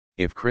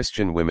If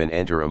Christian women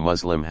enter a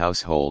Muslim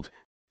household,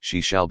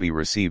 she shall be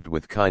received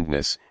with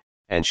kindness,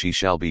 and she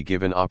shall be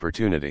given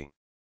opportunity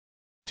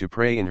to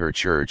pray in her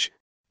church.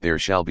 There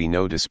shall be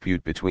no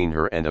dispute between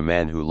her and a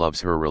man who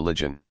loves her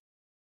religion.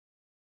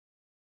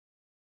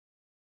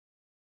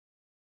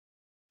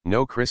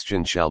 No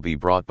Christian shall be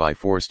brought by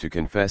force to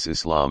confess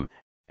Islam,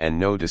 and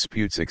no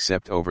disputes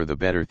except over the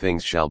better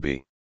things shall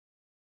be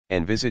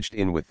envisaged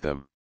in with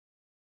them.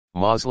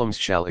 Muslims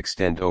shall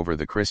extend over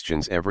the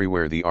Christians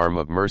everywhere the arm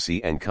of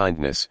mercy and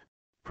kindness,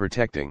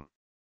 protecting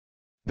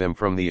them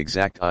from the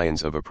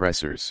exactions of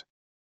oppressors.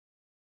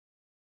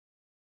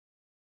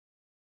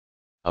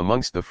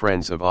 Amongst the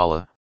friends of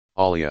Allah,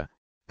 Awliya,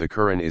 the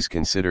Qur'an is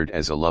considered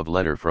as a love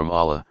letter from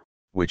Allah,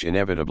 which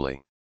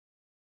inevitably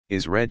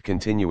is read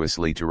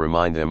continuously to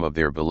remind them of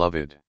their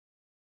beloved.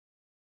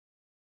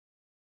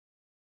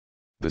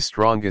 The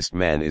strongest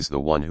man is the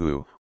one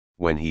who,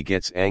 when he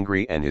gets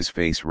angry and his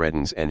face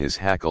reddens and his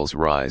hackles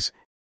rise,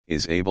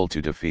 is able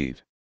to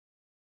defeat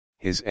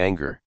his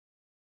anger.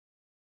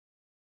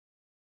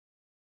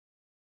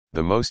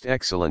 The most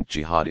excellent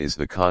jihad is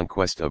the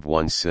conquest of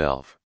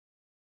oneself.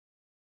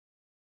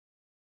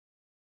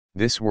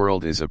 This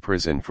world is a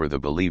prison for the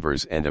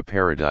believers and a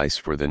paradise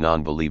for the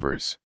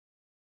non-believers.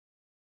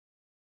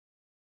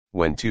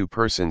 When two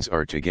persons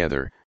are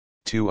together,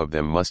 two of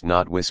them must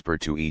not whisper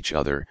to each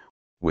other,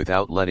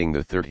 without letting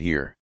the third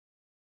hear,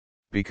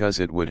 because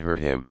it would hurt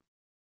him.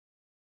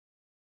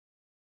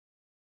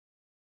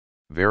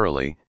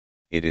 Verily,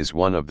 it is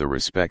one of the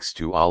respects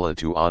to Allah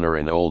to honor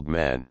an old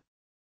man.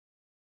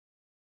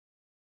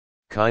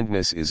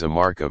 Kindness is a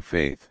mark of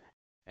faith,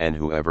 and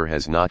whoever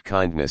has not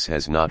kindness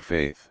has not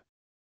faith.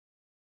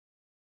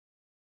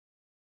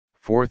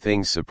 4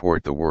 things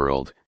support the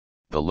world: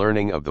 the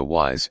learning of the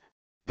wise,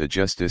 the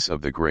justice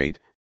of the great,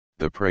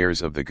 the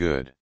prayers of the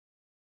good,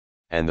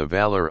 and the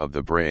valor of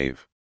the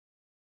brave.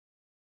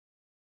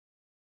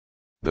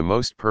 The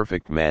most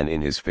perfect man in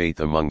his faith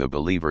among the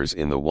believers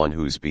is the one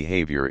whose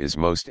behavior is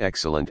most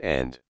excellent,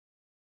 and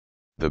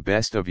the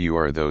best of you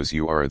are those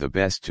who are the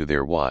best to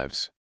their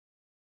wives.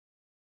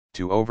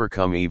 To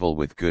overcome evil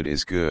with good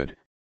is good,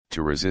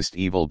 to resist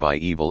evil by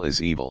evil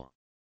is evil.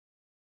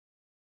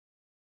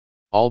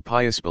 All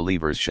pious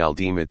believers shall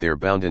deem it their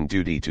bounden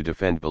duty to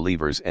defend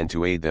believers and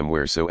to aid them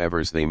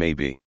wheresoever they may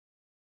be,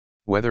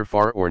 whether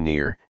far or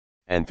near,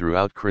 and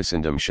throughout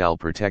Christendom shall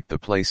protect the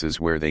places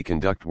where they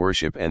conduct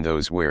worship and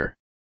those where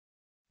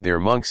their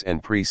monks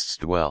and priests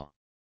dwell.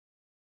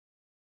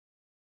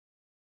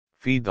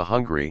 Feed the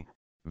hungry,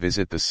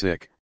 visit the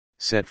sick,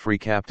 set free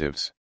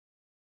captives.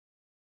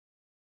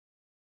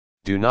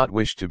 Do not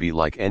wish to be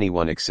like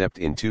anyone except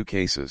in 2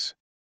 cases.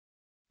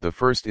 The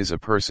first is a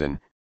person,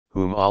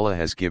 whom Allah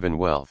has given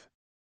wealth,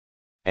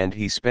 and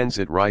he spends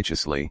it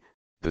righteously.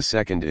 The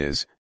second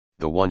is,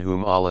 the one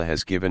whom Allah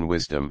has given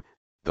wisdom,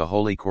 the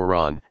Holy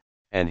Qur'an,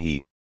 and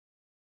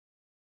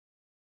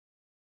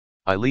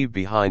I leave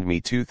behind me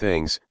 2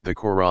 things, the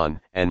Qur'an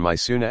and my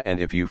Sunnah, and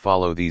if you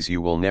follow these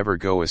you will never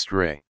go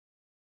astray.